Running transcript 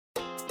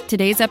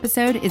Today's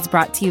episode is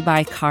brought to you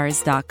by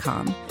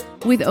Cars.com.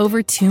 With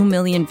over 2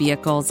 million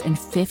vehicles and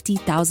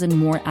 50,000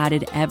 more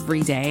added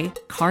every day,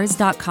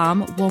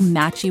 Cars.com will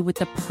match you with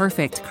the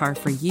perfect car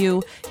for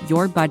you,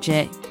 your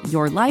budget,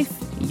 your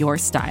life, your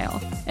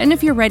style. And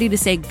if you're ready to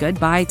say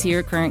goodbye to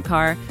your current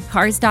car,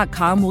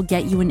 Cars.com will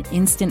get you an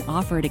instant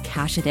offer to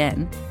cash it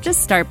in.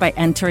 Just start by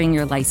entering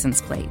your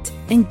license plate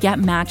and get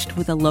matched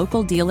with a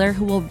local dealer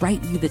who will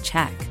write you the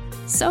check.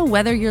 So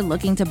whether you're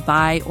looking to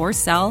buy or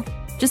sell,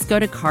 just go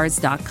to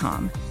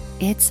Cars.com.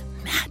 It's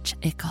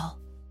magical.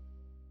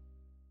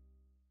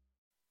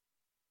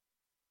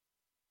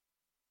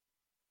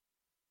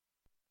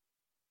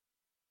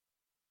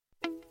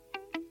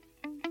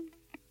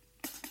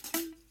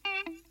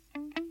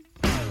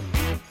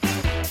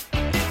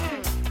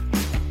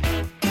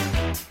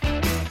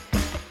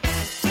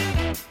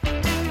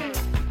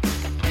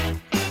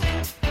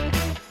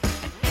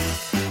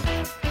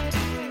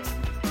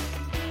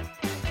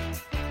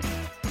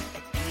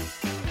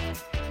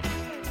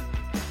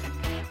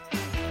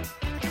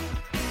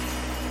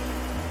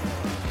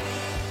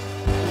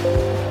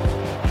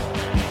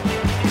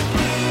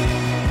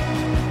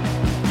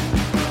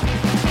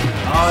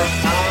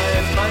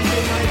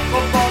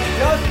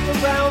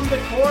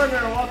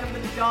 Welcome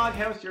to the Dawg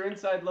House, your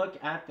inside look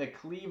at the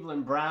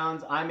Cleveland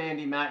Browns. I'm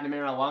Andy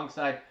McNamara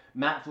alongside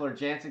Matt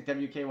Florjancic,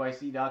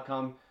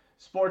 WKYC.com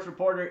sports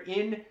reporter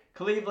in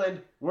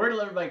Cleveland. We're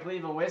delivered by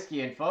Cleveland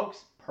Whiskey, and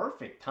folks,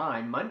 perfect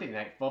time. Monday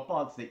Night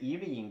Football. It's the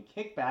evening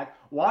kickback.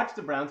 Watch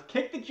the Browns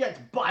kick the Jets'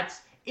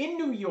 butts in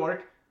New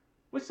York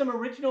with some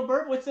original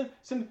bourbon, with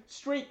some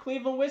straight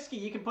Cleveland whiskey.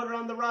 You can put it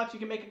on the rocks. You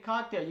can make a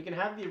cocktail. You can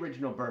have the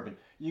original bourbon.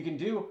 You can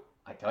do,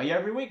 I tell you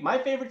every week, my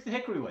favorite's the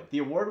Hickory Wood. The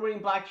award-winning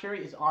Black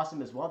Cherry is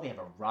awesome as well. They have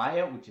a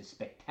Rye, which is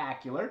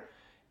spectacular.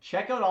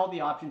 Check out all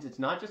the options. It's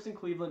not just in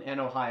Cleveland and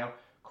Ohio.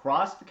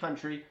 Across the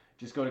country,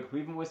 just go to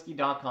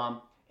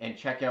clevelandwhiskey.com and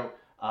check out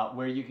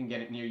where you can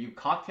get it near you.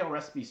 Cocktail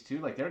recipes, too.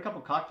 Like, there are a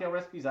couple cocktail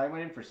recipes I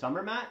went in for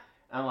summer, Matt.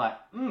 And I'm like,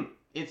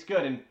 it's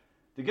good. And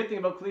the good thing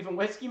about Cleveland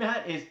Whiskey,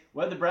 Matt, is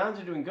whether the Browns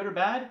are doing good or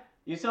bad,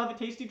 you still have a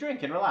tasty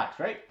drink and relax,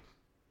 right?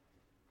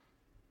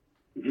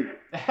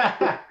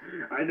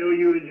 I know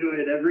you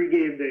enjoy it every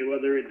game day,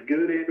 whether it's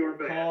good and or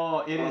bad.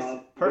 Oh, it is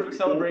perfect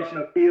celebration.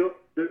 On the field,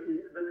 there's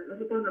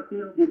on the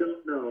field you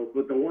don't know,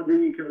 but the one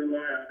thing you can rely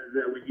on is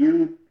that when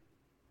you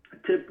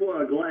tip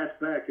a glass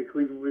back to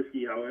Cleveland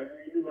Whiskey, however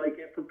you like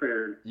it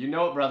prepared, you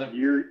know it, brother.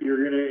 You're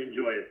gonna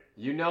enjoy it.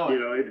 You know it. You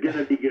know it's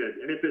gonna be good,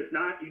 and if it's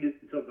not, you did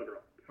something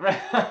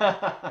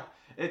wrong.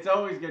 It's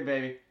always good,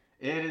 baby.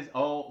 It is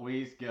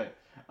always good.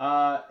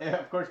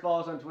 Of course,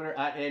 follow us on Twitter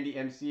at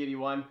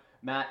AndyMC81.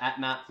 Matt at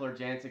Matt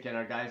Florjancic, and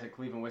our guys at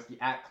Cleveland Whiskey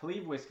at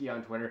Cleve Whiskey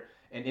on Twitter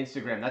and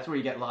Instagram. That's where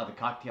you get a lot of the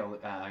cocktail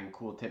and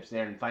cool tips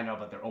there, and find out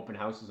about their open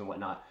houses and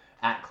whatnot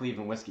at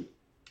Cleveland Whiskey.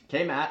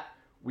 Okay, Matt,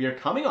 we are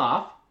coming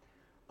off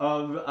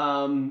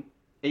of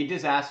a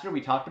disaster.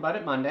 We talked about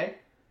it Monday.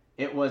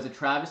 It was a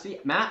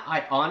travesty. Matt,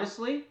 I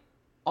honestly,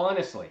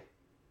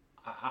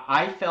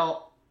 I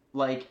felt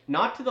like,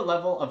 not to the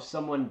level of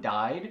someone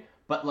died,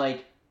 but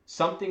like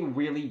something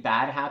really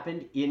bad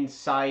happened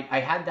inside. I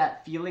had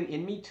that feeling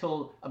in me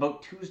till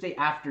about Tuesday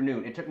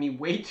afternoon. It took me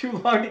way too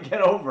long to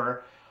get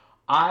over.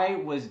 I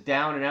was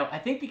down and out. I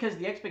think because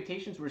the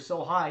expectations were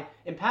so high.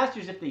 In past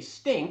years, if they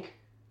stink,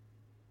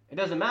 it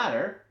doesn't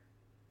matter.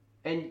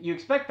 And you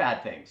expect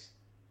bad things.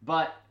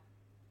 But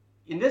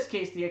in this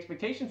case, the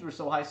expectations were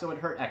so high, so it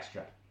hurt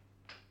extra.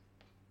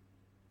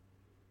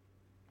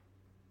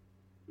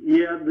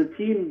 Yeah, the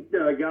team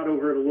got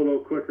over it a little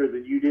quicker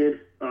than you did.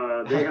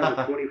 They have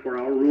a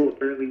 24-hour rule.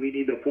 Apparently, we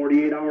need a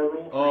 48-hour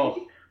rule.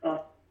 Oh,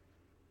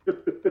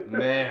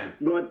 man.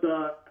 But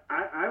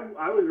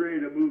I was ready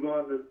to move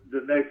on to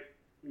the next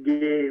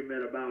game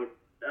at about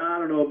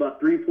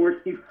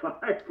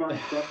 3:45 on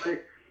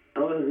Sunday. I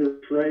was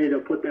just ready to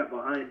put that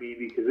behind me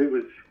because it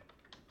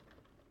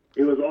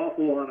was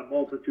awful on a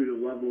multitude of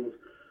levels.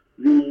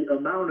 The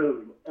amount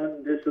of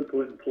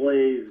undisciplined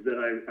plays that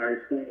I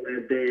saw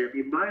that day. I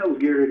mean, Myles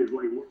Garrett is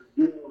like one of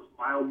the most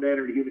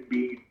mild-mannered human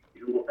beings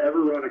you will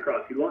ever run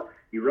across.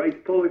 He writes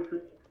poetry.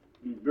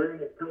 He's very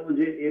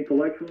intelligent,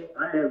 intellectual.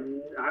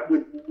 I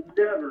would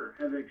never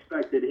have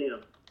expected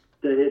him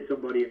to hit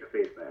somebody in the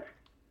face mask.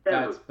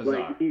 Ever. That's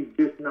bizarre. Like, he's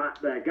just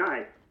not that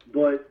guy.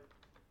 But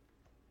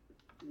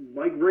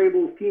Mike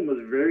Vrabel's team was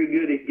very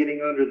good at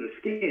getting under the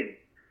skin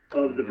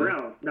of the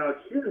Browns. Now,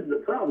 here's the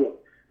problem.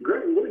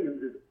 Greg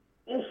Williams is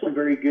also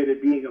very good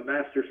at being a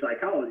master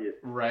psychologist.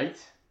 Right.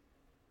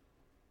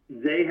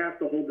 They have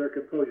to hold their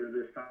composure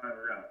this time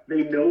around.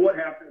 They know what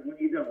happens when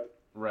you don't.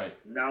 Right.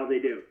 Now they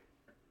do.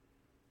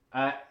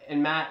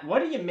 And Matt, what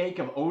do you make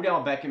of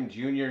Odell Beckham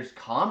Jr.'s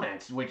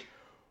comments, which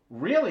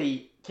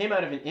really came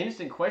out of an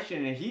innocent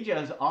question, and he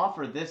just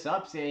offered this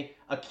up,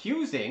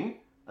 accusing,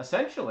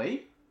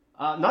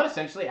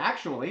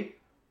 actually,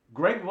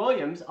 Greg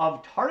Williams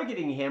of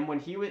targeting him when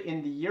he was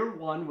in the year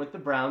one with the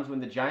Browns, when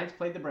the Giants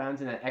played the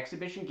Browns in that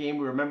exhibition game.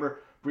 We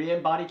remember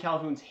Brian Body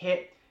Calhoun's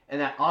hit and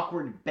that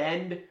awkward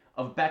bend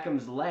of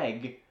Beckham's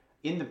leg.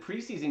 in the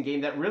preseason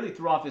game that really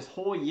threw off his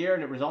whole year,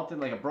 and it resulted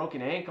in like a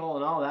broken ankle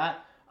and all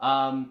that.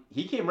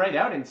 He came right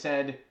out and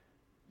said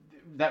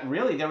that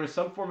really there was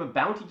some form of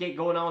bounty gate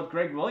going on with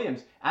Greg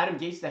Williams. Adam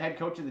Gase, the head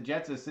coach of the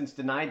Jets, has since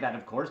denied that,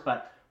 of course,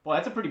 but boy,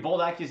 that's a pretty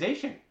bold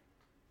accusation.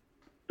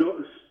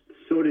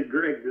 So did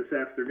Greg this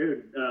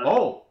afternoon.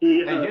 I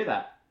hear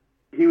that.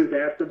 He was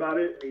asked about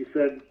it, and he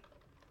said,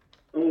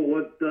 "Oh,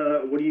 what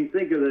do you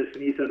think of this?"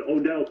 And he said,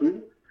 "Odell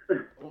who?"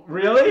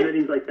 Really? And then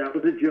he's like, "That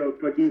was a joke."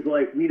 But he's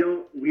like, "We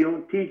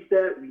don't teach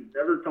that. We've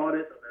never taught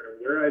it. No matter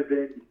where I've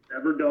been, we've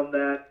never done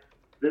that.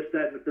 This,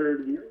 that, and the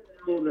third. We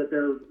know that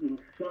there was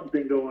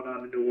something going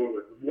on in New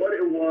Orleans. What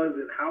it was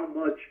and how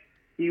much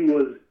he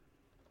was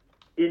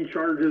in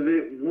charge of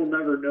it, we'll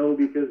never know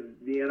because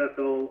the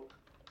NFL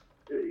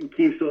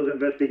keeps those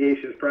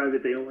investigations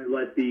private. They only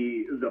let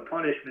the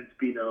punishments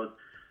be known."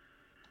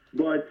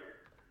 But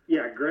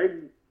yeah,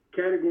 Greg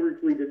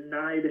categorically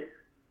denied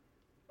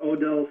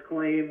Odell's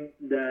claim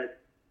that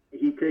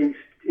he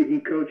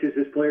coaches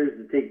his players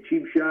to take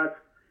cheap shots.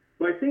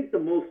 But I think the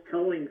most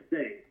telling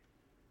thing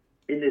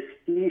in this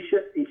he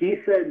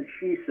said,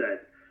 she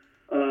said,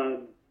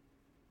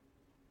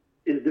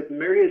 is that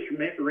Marius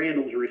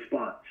Randall's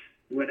response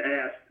when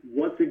asked,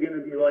 "What's it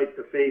going to be like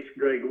to face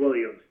Greg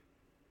Williams?"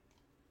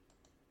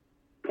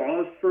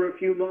 Paused for a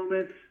few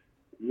moments,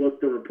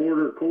 looked the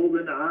reporter cold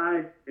in the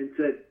eye, and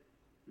said,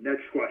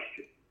 "Next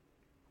question."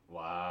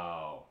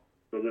 Wow.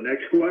 So the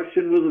next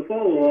question was a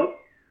follow-up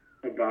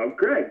about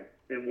Greg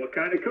and what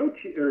kind of coach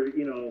he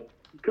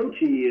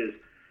is.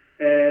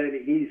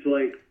 And he's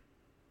like,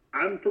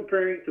 "I'm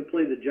preparing to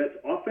play the Jets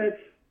offense,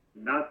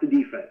 not the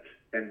defense."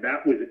 And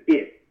that was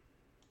it.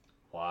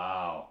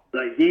 Wow.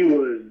 Like, he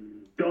was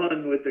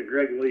done with the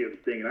Greg Williams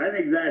thing. And I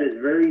think that is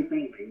very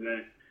thinking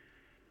that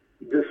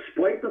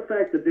despite the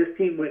fact that this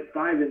team went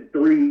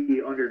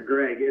 5-3 under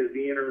Greg as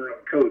the interim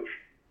coach,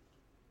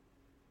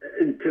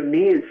 to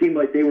me it seemed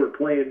like they were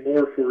playing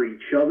more for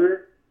each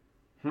other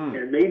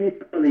and maybe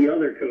some of the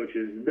other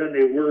coaches than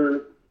they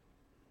were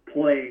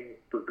playing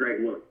for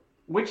Greg Williams.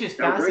 Which is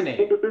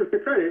fascinating. Greg deserves the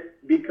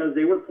credit because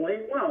they were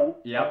playing well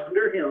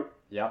under him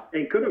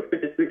and could have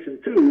finished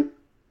 6-2.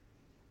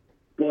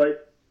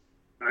 But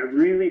I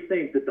really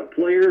think that the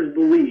players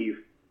believe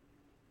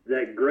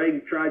that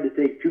Greg tried to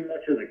take too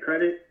much of the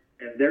credit,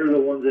 and they're the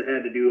ones that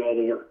had to do all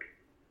the work.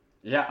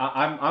 Yeah,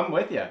 I'm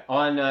with you.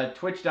 On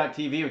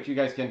twitch.tv, which you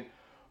guys can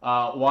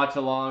watch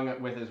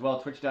along with as well,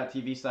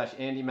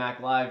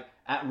 twitch.tv/AndyMacLive,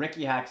 at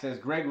Ricky Hack says,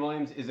 Greg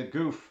Williams is a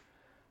goof.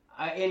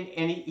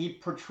 And he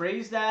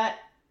portrays that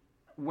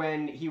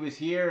when he was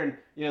here and,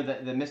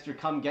 the Mr.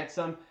 Come Get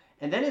Some.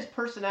 And then his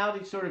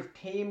personality sort of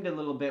tamed a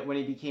little bit when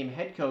he became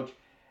head coach.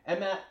 And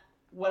Matt,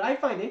 what I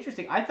find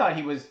interesting, I thought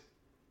he was,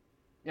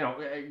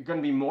 going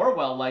to be more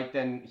well-liked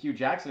than Hugh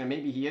Jackson, and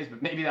maybe he is,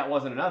 but maybe that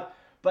wasn't enough.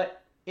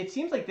 But it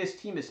seems like this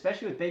team,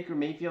 especially with Baker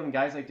Mayfield and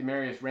guys like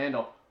Demarius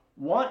Randall,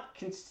 want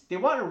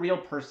a real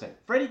person.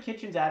 Freddie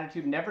Kitchens'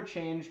 attitude never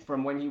changed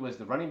from when he was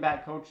the running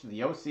back coach to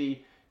the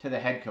OC to the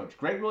head coach.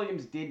 Greg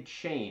Williams did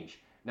change.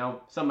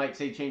 Now, some might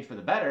say change for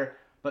the better,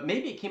 but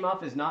maybe it came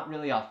off as not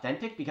really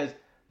authentic because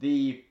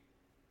the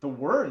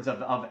words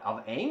of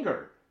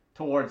anger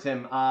towards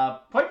him,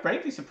 quite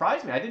frankly,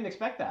 surprised me. I didn't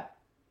expect that.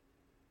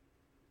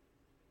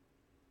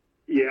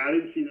 Yeah, I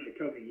didn't see that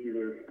coming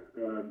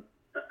either.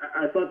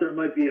 I thought there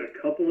might be a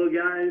couple of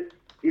guys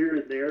here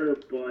and there,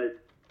 but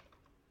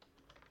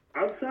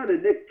outside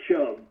of Nick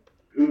Chubb,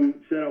 who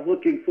said, "I'm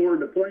looking forward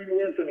to playing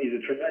against him. He's a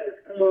tremendous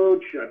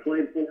coach. I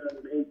played for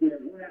him in 8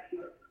 games last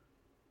year."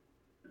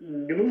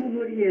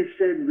 Nobody has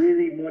said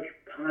really much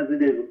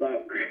positive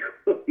about Greg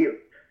Williams.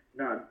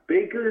 Not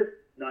Baker,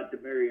 not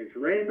Demarius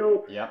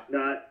Randall,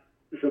 not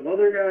some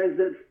other guys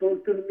that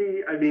spoke to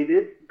me. I mean,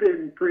 it's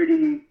been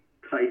pretty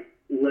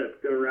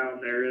tight-lipped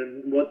around there,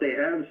 and what they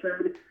have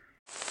said.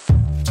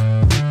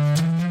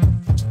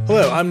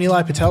 Hello, I'm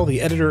Nilay Patel,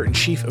 the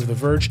editor-in-chief of The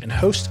Verge and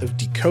host of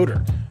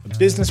Decoder, a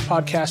business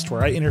podcast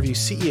where I interview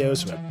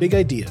CEOs about big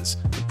ideas,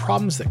 the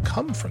problems that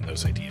come from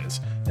those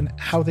ideas, and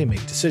how they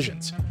make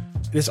decisions.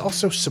 It is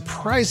also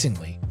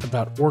surprisingly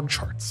about org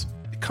charts.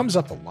 It comes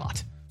up a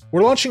lot.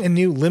 We're launching a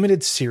new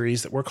limited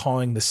series that we're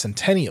calling the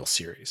Centennial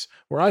Series,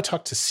 where I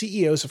talk to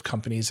CEOs of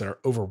companies that are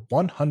over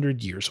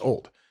 100 years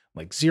old,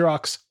 like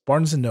Xerox,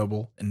 Barnes &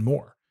 Noble, and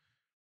more.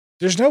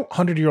 There's no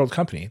 100-year-old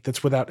company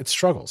that's without its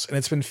struggles, and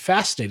it's been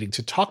fascinating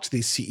to talk to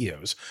these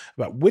CEOs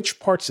about which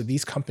parts of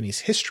these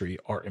companies' history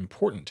are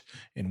important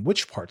and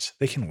which parts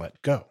they can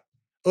let go.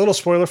 A little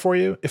spoiler for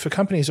you, if a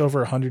company is over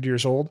 100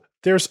 years old,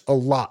 there's a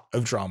lot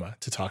of drama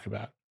to talk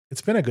about.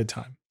 It's been a good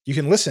time. You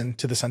can listen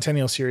to the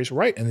Centennial Series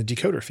right in the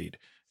Decoder feed.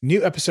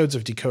 New episodes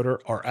of Decoder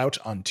are out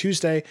on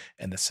Tuesday,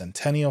 and the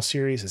Centennial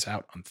Series is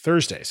out on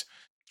Thursdays.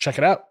 Check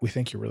it out. We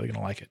think you're really going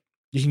to like it.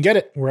 You can get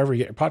it wherever you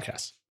get your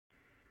podcasts.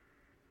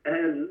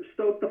 Has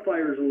stoked the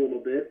fires a little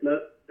bit.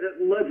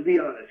 Let's be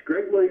honest.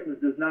 Greg Williams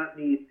does not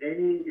need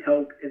any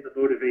help in the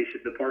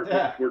motivation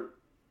department for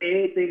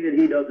anything that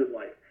he does in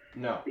life.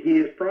 No. He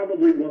is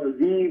probably one of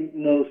the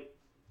most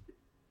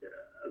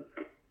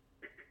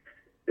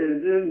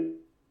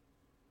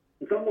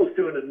it's almost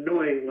to an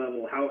annoying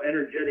level how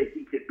energetic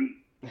he can be.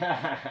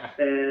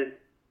 And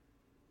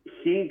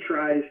he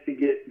tries to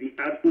get the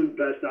absolute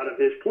best out of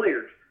his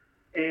players.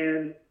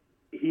 And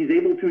he's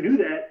able to do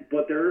that,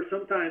 but there are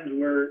some times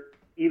where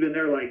even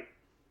they're like,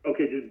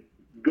 okay, just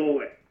go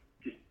away.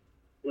 Just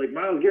like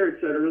Myles Garrett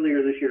said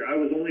earlier this year, I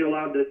was only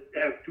allowed to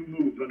have 2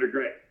 moves under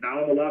Greg.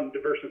 Now I'm allowed to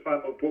diversify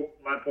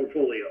my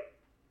portfolio.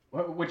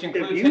 Which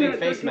includes hitting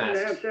face masks.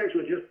 If you have sacks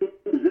with just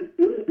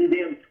it's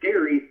damn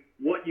scary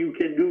what you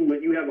can do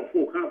when you have a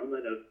full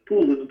complement of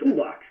tools in the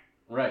toolbox.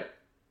 Right.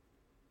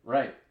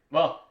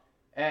 Well,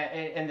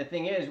 and the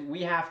thing is,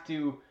 we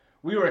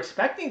were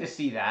expecting to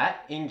see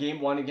that in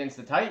Game 1 against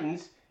the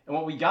Titans, and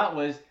what we got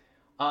was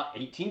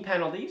 18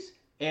 penalties,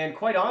 and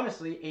quite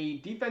honestly, a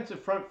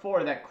defensive front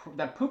four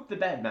that pooped the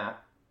bed,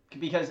 Matt,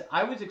 because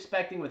I was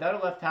expecting, without a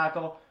left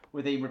tackle,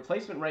 with a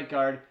replacement right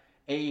guard,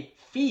 a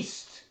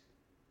feast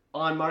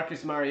on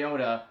Marcus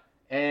Mariota,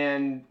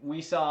 and we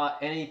saw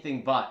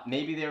anything but.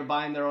 Maybe they were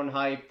buying their own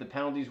hype. The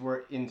penalties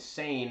were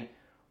insane.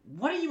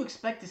 What do you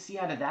expect to see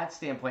out of that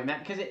standpoint,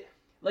 Matt? Because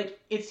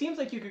it seems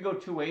like you could go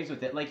 2 ways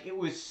with it. Like, it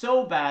was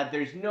so bad,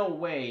 there's no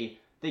way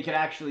they could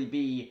actually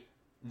be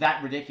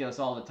that ridiculous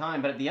all the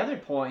time. But at the other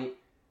point,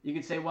 you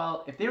could say,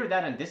 well, if they were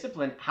that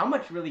undisciplined, how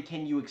much really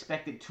can you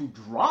expect it to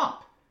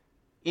drop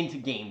into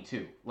Game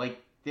 2? Like,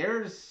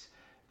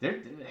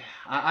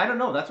 I don't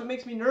know. That's what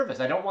makes me nervous.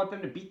 I don't want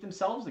them to beat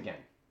themselves again.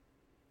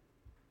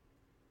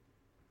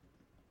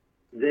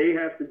 They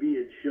have to be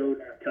in show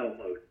not tell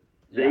mode.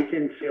 Yeah. They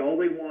can say all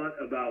they want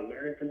about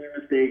learning from their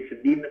mistakes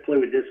and needing to play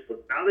with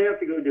discipline. Now they have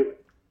to go do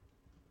it.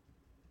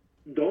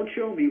 Don't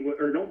show me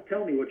or don't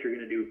tell me what you're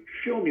going to do.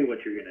 Show me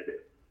what you're going to do.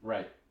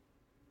 Right.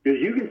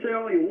 Because you can say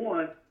all you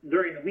want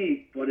during the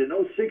week, but in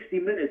those 60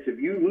 minutes, if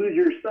you lose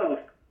your stuff,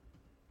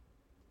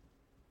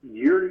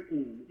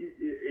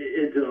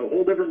 it's a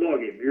whole different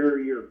ballgame.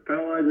 You're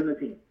penalizing the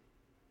team.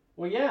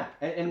 Well, yeah,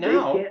 and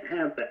now they can't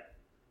have that.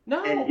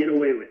 No. And get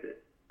away with it.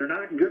 They're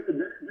not good.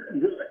 They're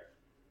good.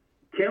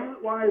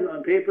 Talent-wise,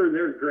 on paper,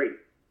 they're great.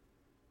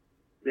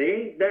 They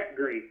ain't that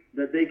great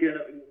that they can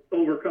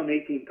overcome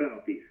 18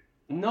 penalties.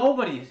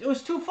 It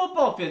was 2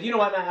 football fields. You know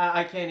what?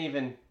 I can't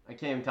even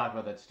talk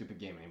about that stupid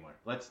game anymore.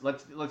 Let's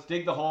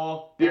dig the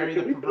hole, bury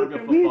the proverbial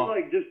football.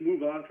 Can we just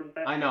move on from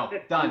that? I know.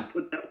 Done.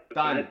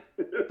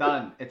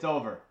 It's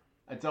over.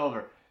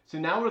 So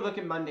now we're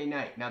looking Monday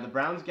night. Now the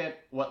Browns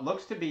get what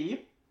looks to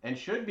be and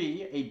should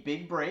be a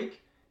big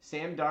break.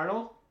 Sam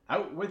Darnold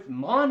out with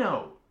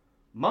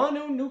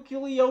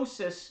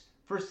mononucleosis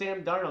for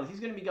Sam Darnold. He's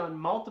going to be gone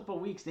multiple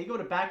weeks. They go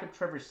to backup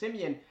Trevor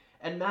Siemian,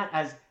 and Matt,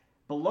 as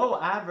below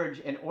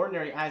average and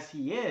ordinary as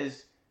he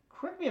is,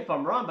 correct me if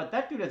I'm wrong, but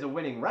that dude has a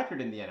winning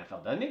record in the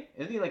NFL, doesn't he?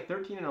 Isn't he like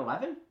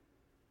 13-11?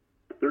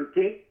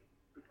 13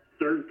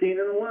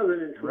 and 11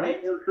 in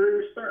 24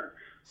 career starts.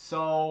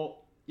 So,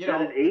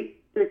 Had an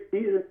 8-6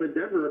 season with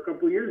Denver a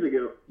couple years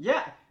ago.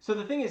 Yeah. So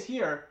the thing is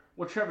here,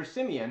 with Trevor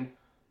Siemian,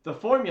 the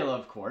formula,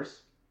 of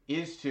course,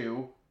 is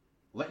to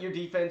let your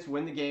defense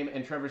win the game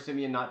and Trevor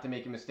Siemian not to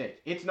make a mistake.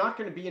 It's not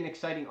going to be an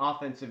exciting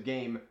offensive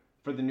game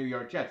for the New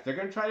York Jets. They're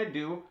going to try to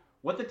do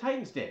what the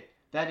Titans did.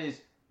 That is,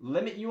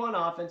 limit you on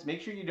offense,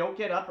 make sure you don't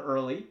get up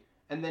early,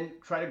 and then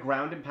try to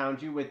ground and pound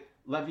you with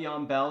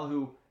Le'Veon Bell,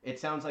 who it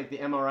sounds like the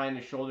MRI in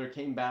his shoulder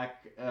came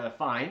back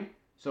fine,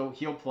 so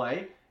he'll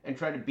play, and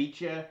try to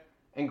beat you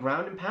and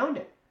ground and pound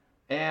it.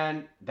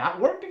 And that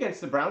worked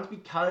against the Browns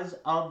because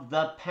of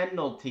the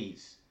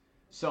penalties.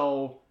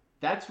 So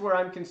that's where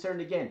I'm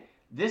concerned again.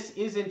 This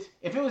isn't,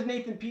 if it was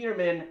Nathan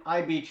Peterman,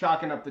 I'd be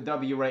chalking up the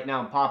W right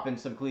now and popping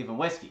some Cleveland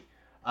whiskey.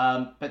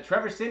 But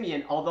Trevor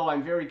Siemian, although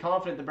I'm very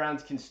confident the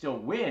Browns can still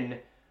win,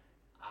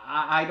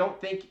 I don't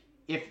think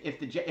if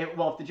the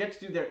Jets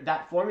do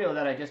that formula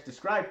that I just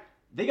described,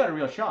 they got a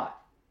real shot.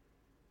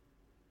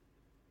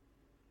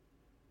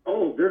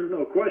 Oh, there's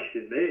no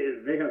question.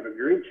 They have a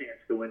great chance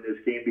to win this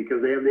game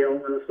because they have the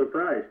element of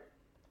surprise.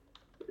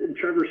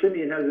 Trevor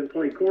Siemian hasn't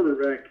played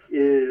quarterback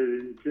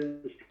since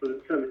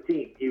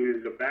 2017. He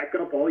was a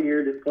backup all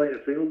year, didn't play in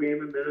a single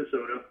game in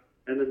Minnesota.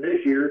 And then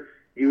this year,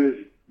 he was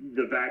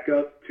the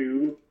backup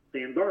to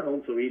Sam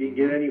Darnold, so he didn't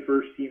get any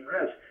first-team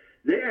reps.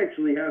 They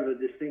actually have a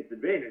distinct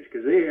advantage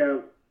because they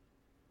have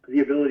the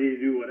ability to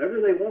do whatever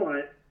they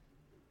want,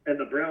 and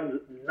the Browns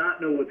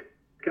not know what's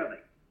coming.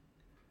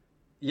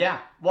 Yeah,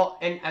 well,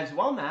 and as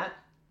well, Matt,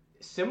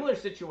 similar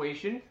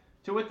situation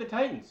to with the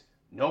Titans.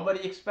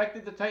 Nobody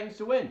expected the Titans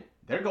to win.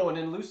 They're going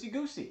in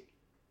loosey-goosey,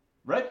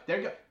 right?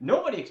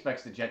 Nobody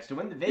expects the Jets to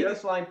win. The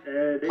Vegas line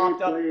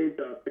popped up. They played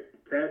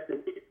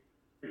fantastic.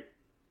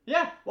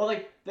 Yeah, well,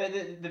 like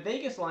the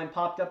Vegas line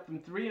popped up from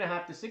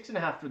 3.5 to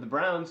 6.5 for the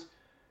Browns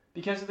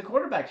because of the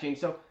quarterback change.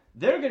 So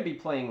they're going to be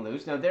playing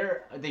loose. Now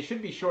they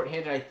should be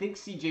shorthanded. I think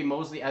C.J.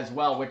 Mosley as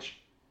well,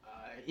 which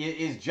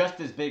is just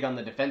as big on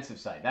the defensive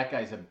side. That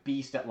guy's a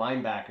beast at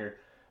linebacker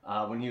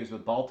when he was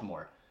with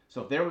Baltimore.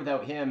 So if they're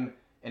without him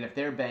and if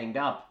they're banged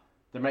up,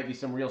 there might be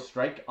some real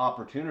strike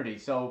opportunity.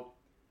 So,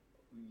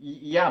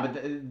 yeah, but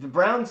the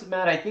Browns,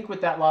 Matt, I think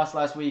with that loss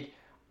last week,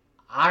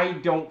 I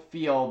don't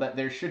feel that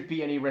there should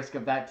be any risk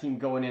of that team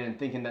going in and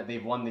thinking that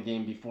they've won the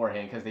game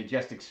beforehand because they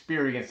just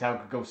experienced how it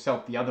could go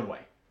south the other way.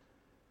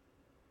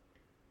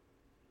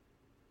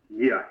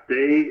 Yeah,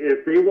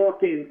 if they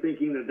walk in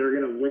thinking that they're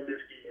going to win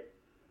this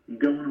game,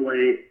 going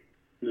away,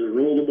 just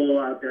roll the ball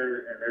out there,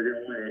 and they're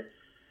going to win it.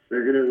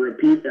 They're going to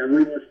repeat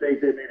every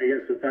mistake they made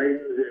against the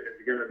Titans, and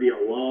it's going to be a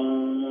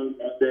long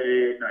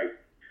Monday night.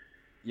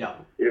 Yeah.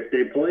 If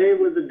they play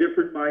with a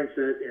different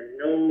mindset and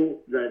know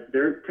that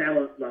their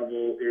talent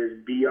level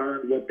is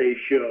beyond what they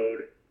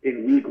showed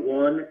in week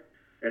one,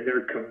 and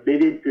they're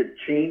committed to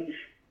change,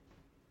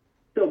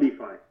 they'll be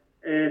fine.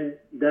 And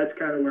that's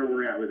kind of where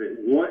we're at with it.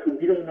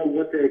 We don't know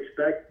what to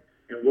expect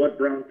and what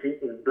Browns team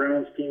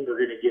we're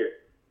going to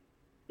get.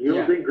 You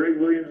don't think Greg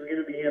Williams is going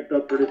to be amped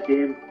up for this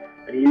game,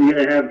 and he's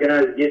going to have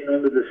guys getting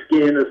under the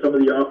skin of some of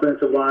the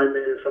offensive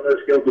linemen and some of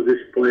the skill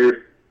position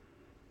players?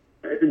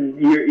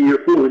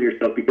 You're fooling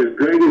yourself because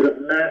Greg is a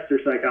master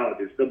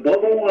psychologist.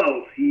 Above all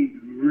else, he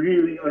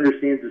really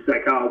understands the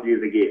psychology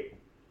of the game.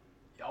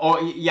 Oh,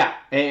 yeah,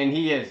 and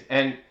he is.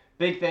 And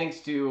big thanks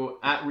to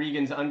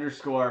 @Regans_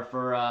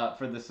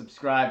 for the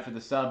subscribe, for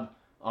the sub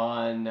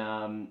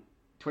on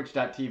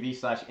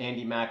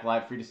twitch.tv/Andy Mac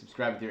Live, free to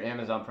subscribe with your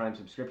Amazon Prime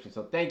subscription.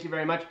 So thank you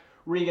very much,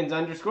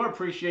 Regans_.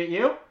 Appreciate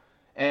you.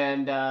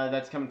 And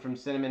that's coming from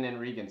Cinnamon and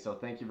Regan. So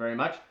thank you very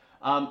much.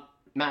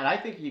 Matt, I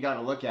think you got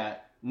to look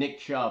at Nick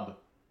Chubb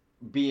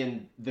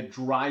being the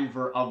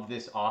driver of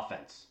this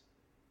offense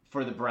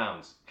for the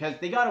Browns because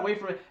they got away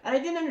from it. And I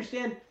didn't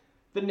understand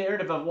the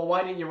narrative of, well,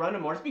 why didn't you run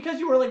him more? It's because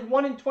you were like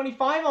 1 in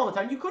 25 all the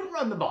time. You couldn't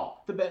run the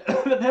ball. The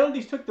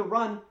penalties took the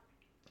run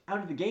out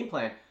of the game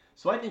plan.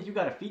 So I think you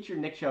got to feature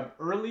Nick Chubb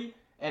early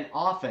and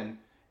often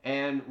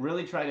and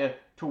really try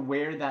to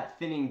wear that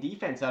thinning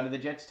defense out of the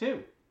Jets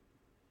too.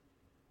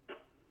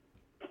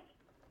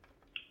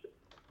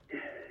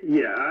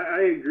 Yeah,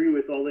 I agree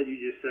with all that you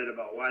just said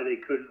about why they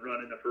couldn't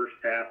run in the first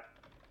half.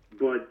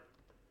 But,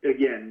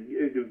 again,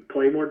 you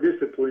play more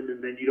disciplined,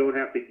 and then you don't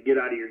have to get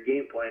out of your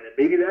game plan. And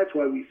maybe that's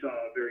why we saw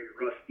a very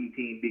rusty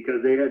team,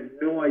 because they had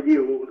no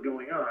idea what was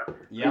going on.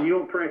 Yep. And you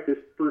don't practice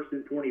 1st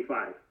and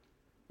 25.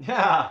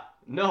 Yeah,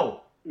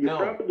 no. You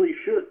probably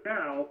should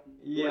now,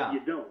 yeah, but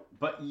you don't.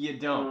 But you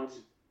don't.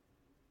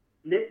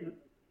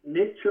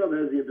 Nick Chubb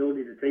has the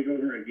ability to take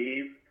over a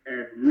game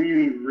and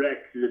really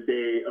wreck the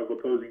day of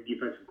opposing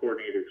defensive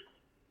coordinators.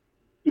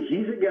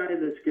 He's a guy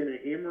that's going to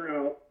hammer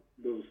out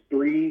those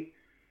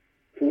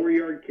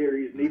 3-4-yard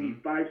carries, maybe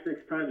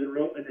 5-6 times in a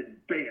row, and then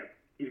bam,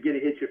 he's going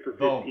to hit you for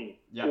 15,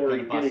 or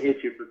he's going to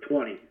hit you for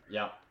 20.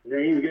 Yeah. And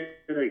then he's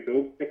going to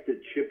go back to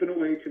chipping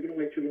away,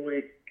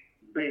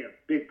 bam,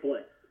 big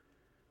play.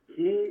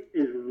 He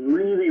is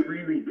really,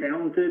 really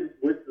talented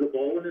with the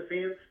ball in his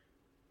hands,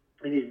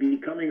 and he's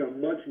becoming a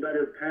much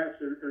better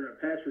passer or a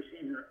pass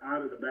receiver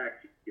out of the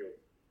backfield.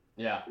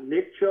 Yeah.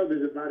 Nick Chubb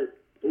is about as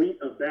fleet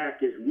a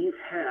back as we've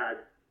had.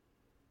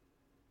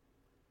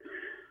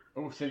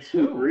 Oh, since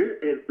who?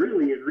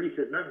 Really in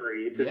recent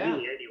memory, to me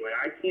anyway.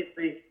 I can't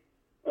think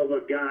of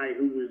a guy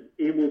who was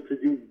able to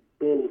do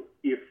both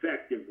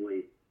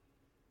effectively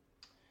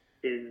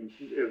in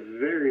a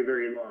very,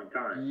 very long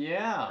time.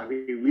 Yeah. I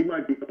mean, we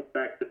might be going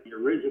back to the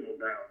original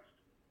Browns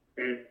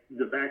and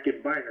the back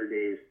in Biner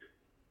days.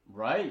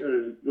 Right.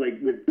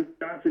 Like with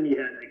Johnson, you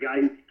had a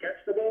guy who could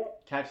catch the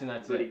ball. Catching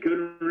that but he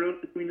couldn't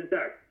run between the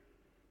tackles.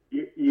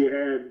 You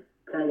had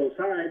Carlos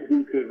Hyde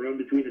who could run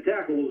between the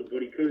tackles,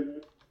 but he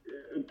couldn't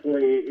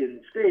play in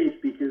space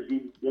because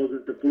he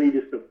wasn't the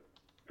fleetest of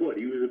foot.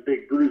 He was a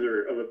big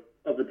bruiser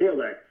of a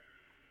tailback.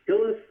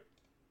 Hillis,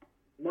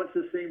 much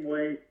the same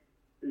way.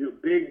 He's a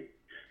big,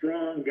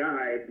 strong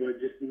guy,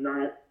 but just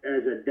not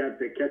as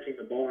adept at catching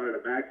the ball out of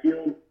the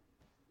backfield.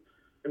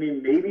 I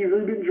mean, maybe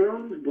Ruben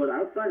Jones, but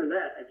outside of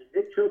that, I mean,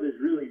 Nick Chubb is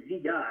really the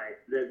guy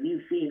that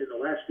we've seen in the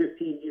last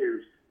 15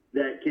 years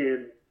that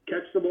can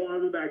catch the ball out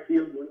of the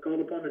backfield when called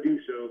upon to do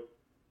so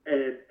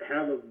and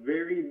have a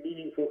very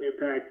meaningful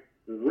impact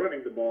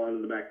running the ball out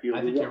of the backfield.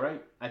 I think you're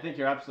right. I think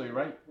you're absolutely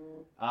right.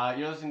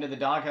 You're listening to The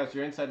Doghouse,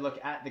 your inside look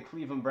at the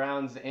Cleveland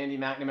Browns. Andy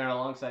McNamara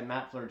alongside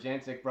Matt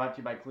Fleur-Jancic, brought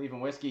to you by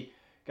Cleveland Whiskey.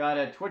 Got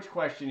a Twitch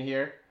question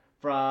here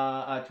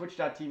from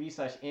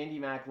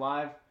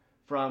twitch.tv/AndyMacLive.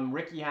 From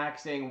Ricky Hack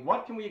saying,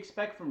 what can we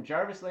expect from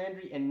Jarvis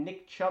Landry and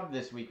Nick Chubb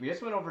this week? We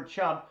just went over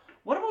Chubb.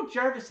 What about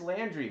Jarvis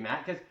Landry,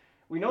 Matt? Because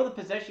we know the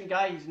possession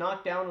guy, he's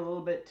knocked down a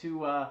little bit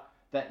to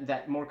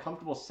that more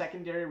comfortable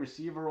secondary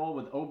receiver role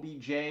with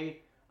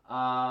OBJ.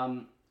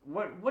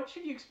 What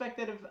should you expect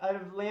out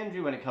of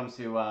Landry when it comes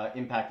to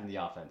impacting the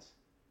offense?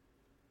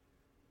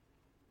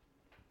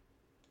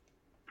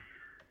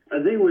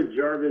 I think with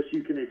Jarvis,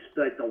 you can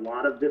expect a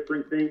lot of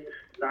different things,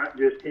 not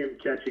just him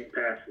catching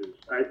passes.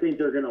 I think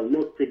they're going to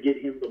look to get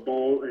him the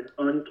ball in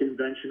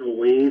unconventional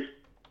ways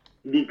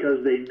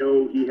because they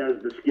know he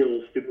has the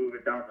skills to move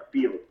it down the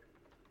field.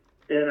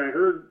 And I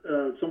heard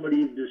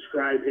somebody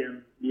describe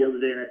him the other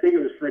day, and I think it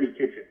was Freddie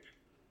Kitchens,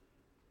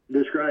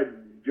 describe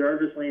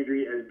Jarvis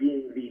Landry as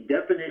being the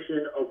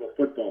definition of a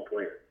football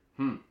player.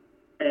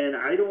 And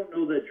I don't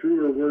know that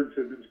truer words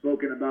have been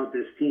spoken about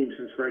this team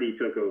since Freddie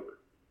took over.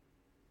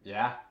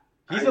 Yeah.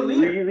 He's a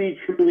leader. I really,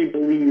 truly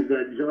believe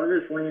that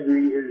Jarvis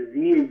Landry is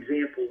the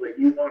example that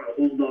you want to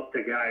hold up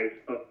to guys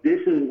of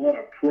this is what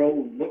a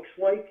pro looks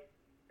like,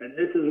 and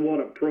this is what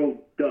a pro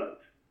does.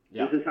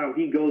 Yep. This is how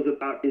he goes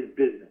about his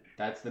business.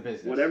 That's the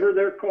business. Whatever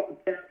they're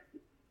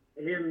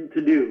asking him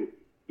to do,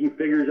 he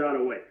figures out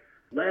a way.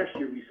 Last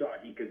year we saw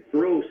he could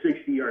throw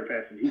 60-yard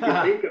passes. He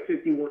could make a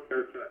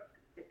 51-yard cut.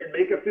 He could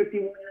make a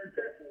 51-yard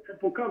pass in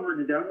triple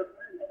coverage down the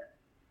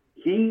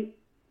sideline.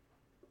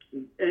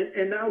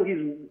 And now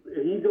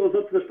he goes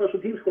up to the special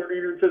teams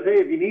coordinator and says, hey,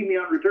 if you need me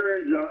on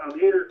returns, I'm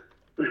here.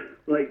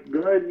 Like, go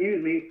ahead and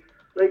use me.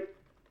 Like,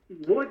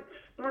 what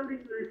starting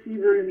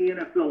receiver in the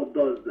NFL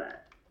does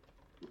that?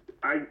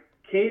 I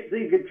can't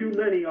think of too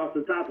many off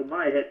the top of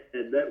my head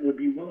that would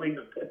be willing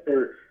to put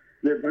their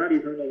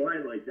bodies on the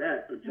line like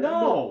that. But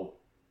no!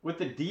 With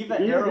the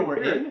diva era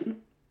we're in?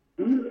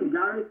 He's a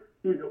guy,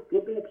 he's a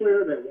football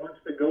player that wants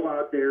to go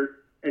out there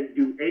and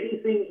do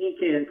anything he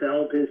can to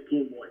help his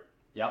team win.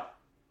 Yep.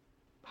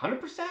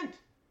 100%.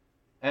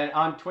 And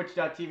on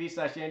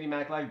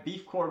twitch.tv/AndyMacLive,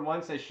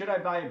 BeefCord1 says, should I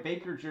buy a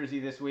Baker jersey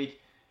this week?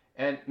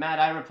 And Matt,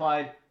 I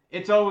replied,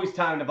 it's always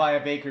time to buy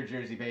a Baker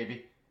jersey,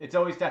 baby. It's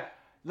always time.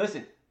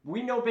 Listen,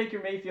 we know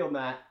Baker Mayfield,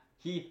 Matt.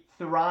 He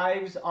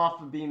thrives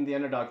off of being the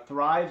underdog,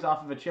 thrives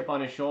off of a chip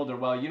on his shoulder.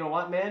 Well, you know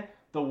what, man?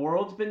 The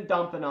world's been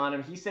dumping on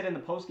him. He said in the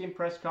post-game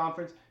press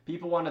conference,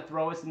 people want to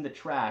throw us in the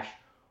trash.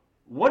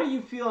 What are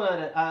you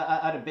feeling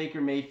out of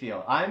Baker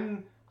Mayfield?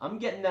 I'm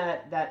getting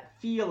that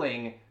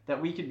feeling that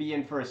we could be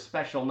in for a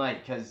special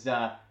night because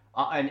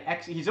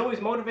he's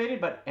always motivated,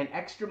 but an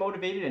extra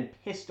motivated and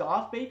pissed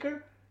off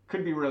Baker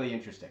could be really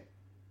interesting.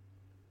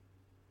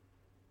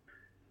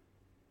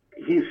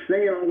 He's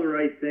saying all the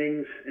right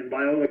things, and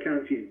by all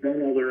accounts, he's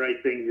done all the right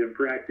things in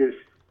practice.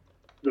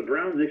 The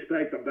Browns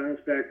expect a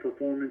bounce-back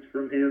performance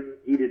from him.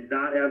 He did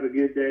not have a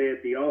good day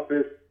at the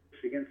office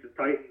against the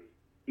Titans.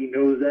 He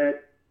knows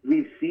that.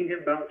 We've seen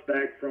him bounce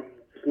back from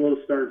slow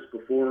starts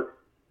before.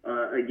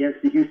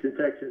 Against the Houston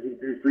Texans, he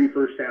threw 3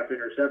 first-half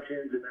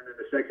interceptions, and then in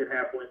the second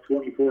half went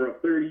 24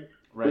 of 30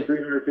 for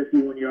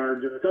 351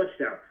 yards and a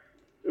touchdown.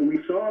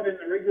 We saw it in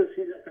the regular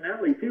season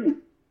finale,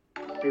 too.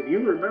 If you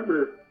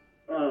remember,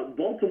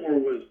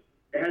 Baltimore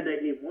had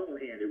that game one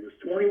hand. It was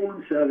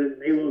 21-7.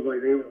 They looked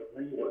like they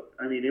were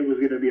I mean, it was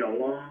going to be a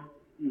long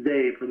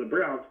day for the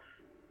Browns.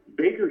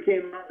 Baker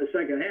came out in the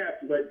second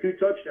half, led 2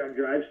 touchdown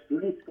drives,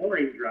 3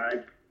 scoring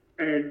drives,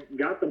 and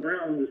got the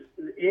Browns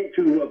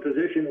into a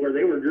position where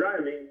they were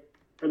driving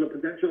for the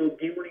potential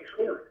game-winning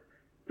score.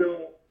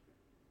 So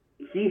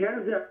he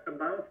has that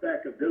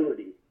bounce-back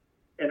ability,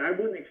 and I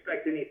wouldn't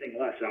expect anything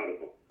less out of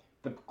him.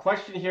 The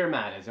question here,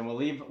 Matt, is, and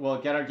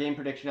we'll get our game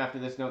prediction after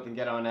this note and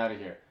get on out of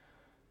here.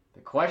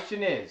 The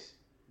question is,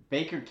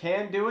 Baker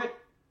can do it.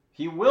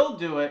 He will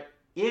do it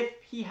if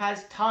he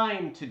has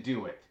time to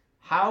do it.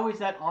 How is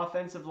that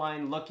offensive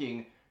line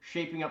looking,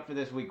 shaping up for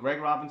this week?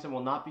 Greg Robinson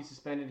will not be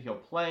suspended. He'll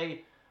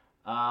play.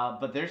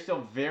 But they're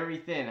still very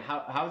thin.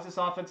 How is this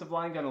offensive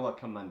line going to look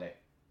come Monday?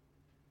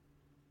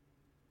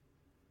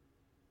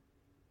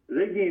 I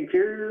think the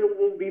interior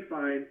will be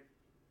fine.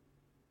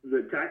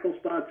 The tackle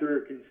spots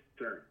are a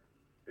concern.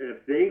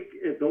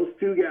 If those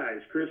 2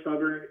 guys, Chris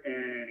Hubbard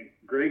and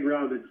Greg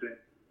Robinson,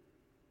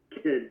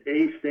 can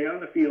A, stay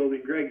on the field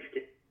in Greg's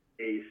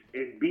case,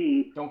 and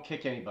B, don't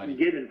kick anybody,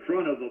 get in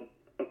front of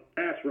a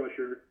pass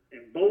rusher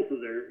in both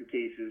of their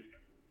cases,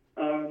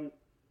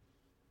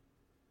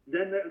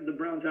 then the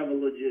Browns have a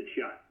legit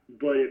shot.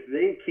 But if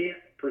they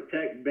can't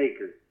protect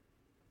Baker,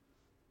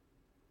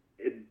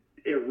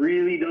 it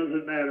really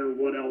doesn't matter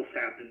what else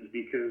happens,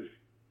 because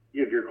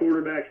if your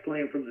quarterback's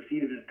playing from the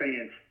seat of his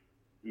pants,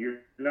 you're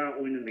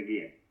not winning the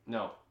game.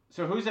 No.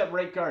 So who's at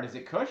right guard? Is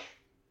it Cush?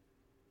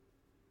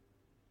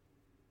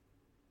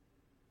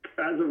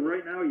 As of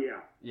right now,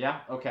 yeah. Yeah?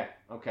 Okay.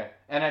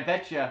 And I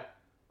bet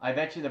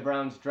you the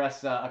Browns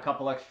dress a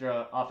couple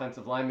extra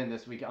offensive linemen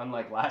this week,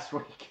 unlike last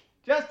week,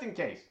 just in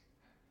case.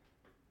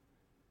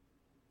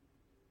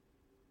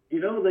 You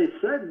know, they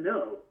said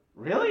no.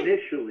 Really?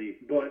 Initially,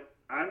 but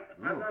I'm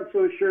not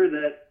so sure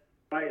that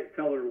Wyatt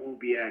Teller won't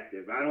be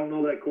active. I don't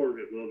know that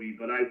Corbett will be,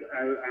 but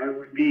I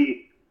would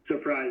be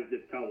surprised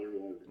if Teller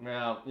won't.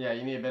 Well, yeah,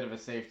 you need a bit of a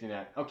safety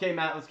net. Okay,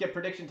 Matt, let's get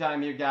prediction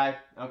time here, guy.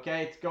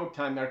 Okay, it's go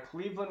time. Our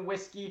Cleveland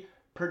Whiskey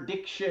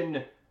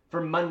prediction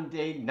for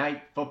Monday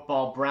Night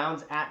Football.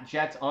 Browns at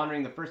Jets,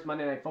 honoring the first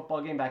Monday Night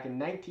Football game back in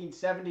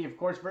 1970, of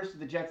course, versus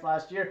the Jets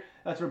last year.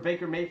 That's where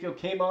Baker Mayfield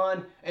came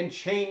on and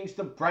changed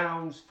the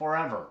Browns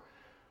forever.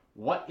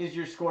 What is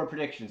your score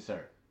prediction,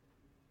 sir?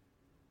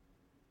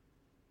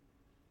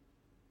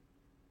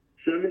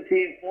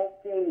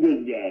 17-14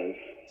 good guys.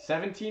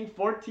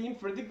 17-14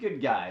 for the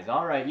good guys.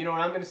 All right, you know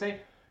what I'm going to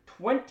say?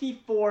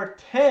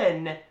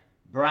 24-10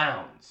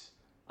 Browns.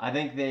 I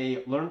think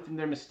they learned from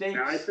their mistakes.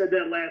 Now, I said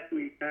that last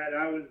week, Pat.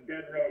 I was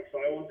dead wrong, so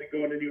I wasn't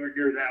going anywhere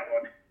near that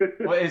one.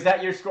 Well, is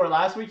that your score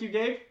last week you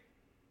gave?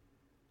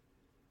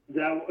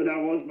 That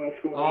was my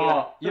score.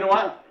 Oh,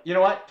 yeah. You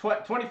know what?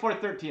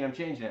 24-13. I'm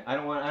changing it. I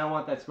don't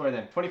want that score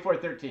then.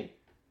 24-13.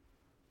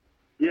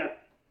 Yeah.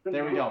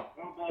 There we go.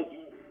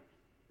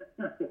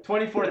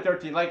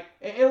 24-13. Like,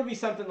 it'll be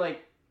something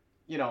like,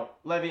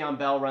 Le'Veon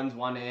Bell runs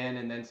one in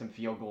and then some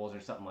field goals or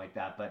something like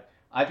that. But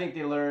I think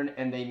they learn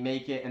and they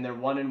make it, and they're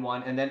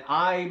 1-1. And then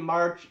I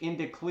march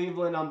into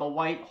Cleveland on the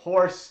white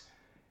horse,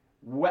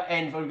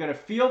 and we're going to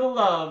feel the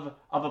love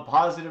of a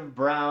positive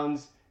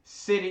Browns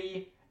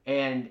city.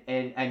 And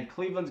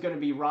Cleveland's going to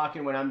be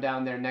rocking when I'm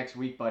down there next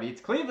week, buddy. It's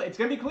Cleveland. It's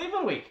going to be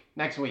Cleveland week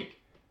next week.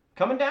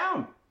 Coming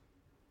down.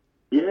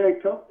 Yeah,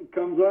 it comes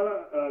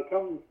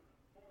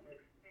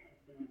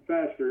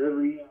faster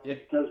every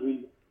year because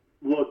we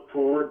look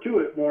forward to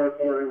it more and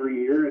more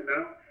every year. And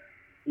now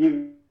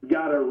you've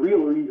got a real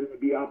reason to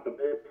be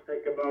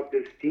optimistic about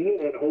this team,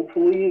 and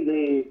hopefully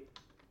they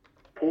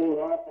pull it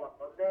off on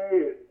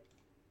Monday. And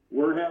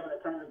we're having a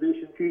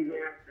conversation Tuesday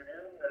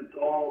afternoon that's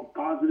all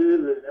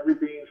positive and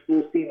everything's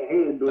full steam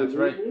ahead. But that's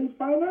right. We'll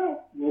find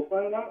out. We'll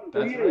find out in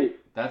 3 days. Right.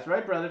 That's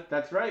right, brother.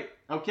 That's right.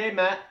 Okay,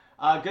 Matt.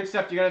 Good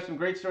stuff. You're going to have some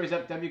great stories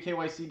up at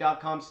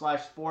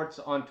wkyc.com/sports,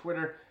 on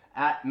Twitter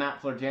at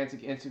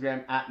MattFlorJancic,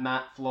 Instagram at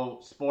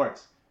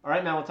MattFlowSports. All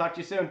right, man. We'll talk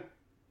to you soon.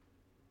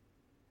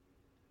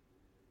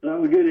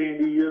 Sounds good,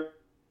 Andy. Have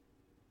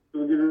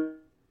a good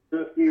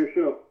rest of your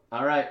show.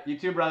 All right. You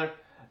too, brother.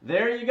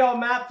 There you go.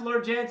 Matt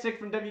Florjancic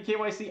from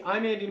WKYC.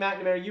 I'm Andy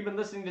McNamara. You've been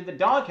listening to The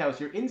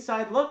Doghouse, your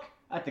inside look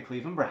at the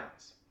Cleveland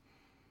Browns.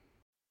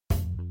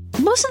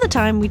 Most of the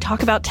time, we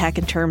talk about tech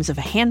in terms of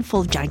a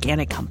handful of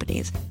gigantic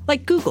companies,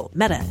 like Google,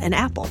 Meta, and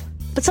Apple.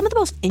 But some of the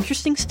most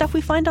interesting stuff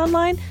we find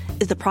online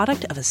is the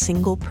product of a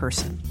single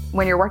person.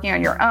 When you're working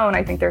on your own,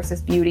 I think there's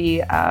this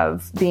beauty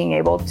of being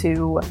able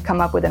to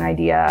come up with an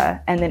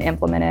idea and then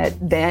implement it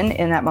then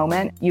in that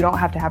moment. You don't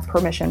have to have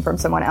permission from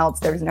someone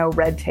else. There's no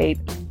red tape.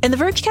 In the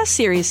Vergecast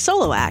series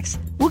Solo Acts,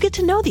 we'll get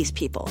to know these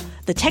people,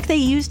 the tech they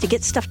use to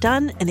get stuff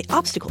done, and the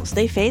obstacles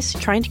they face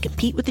trying to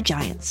compete with the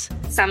giants.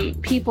 Some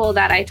people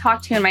that I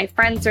talk to and my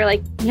friends are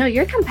like,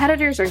 your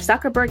competitors are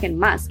Zuckerberg and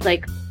Musk.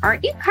 Like,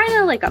 aren't you kind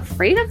of like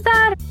afraid of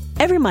that?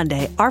 Every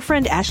Monday, our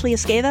friend Ashley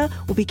Esqueda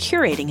will be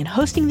curating and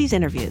hosting these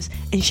interviews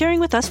and sharing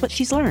with us what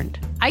she's learned.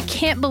 I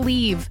can't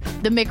believe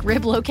the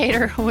McRib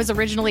locator was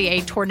originally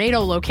a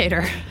tornado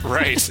locator.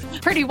 Right.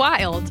 Pretty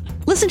wild.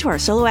 Listen to our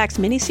Solo Acts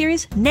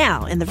miniseries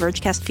now in the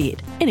Vergecast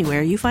feed,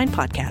 anywhere you find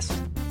podcasts.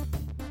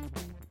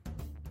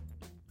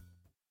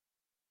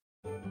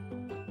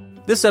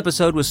 This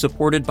episode was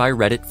supported by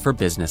Reddit for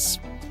Business.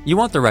 You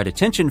want the right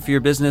attention for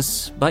your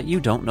business, but you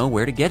don't know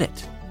where to get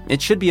it. It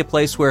should be a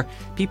place where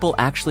people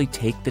actually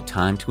take the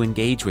time to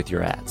engage with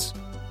your ads.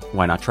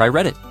 Why not try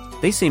Reddit?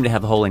 They seem to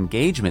have the whole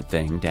engagement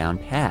thing down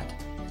pat.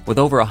 With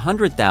over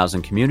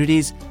 100,000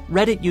 communities,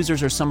 Reddit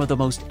users are some of the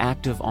most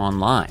active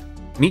online.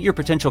 Meet your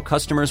potential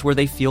customers where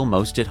they feel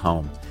most at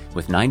home,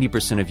 with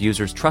 90% of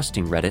users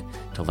trusting Reddit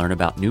to learn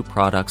about new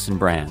products and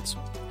brands.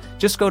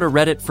 Just go to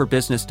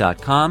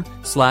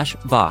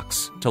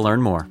redditforbusiness.com/Vox to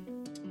learn more.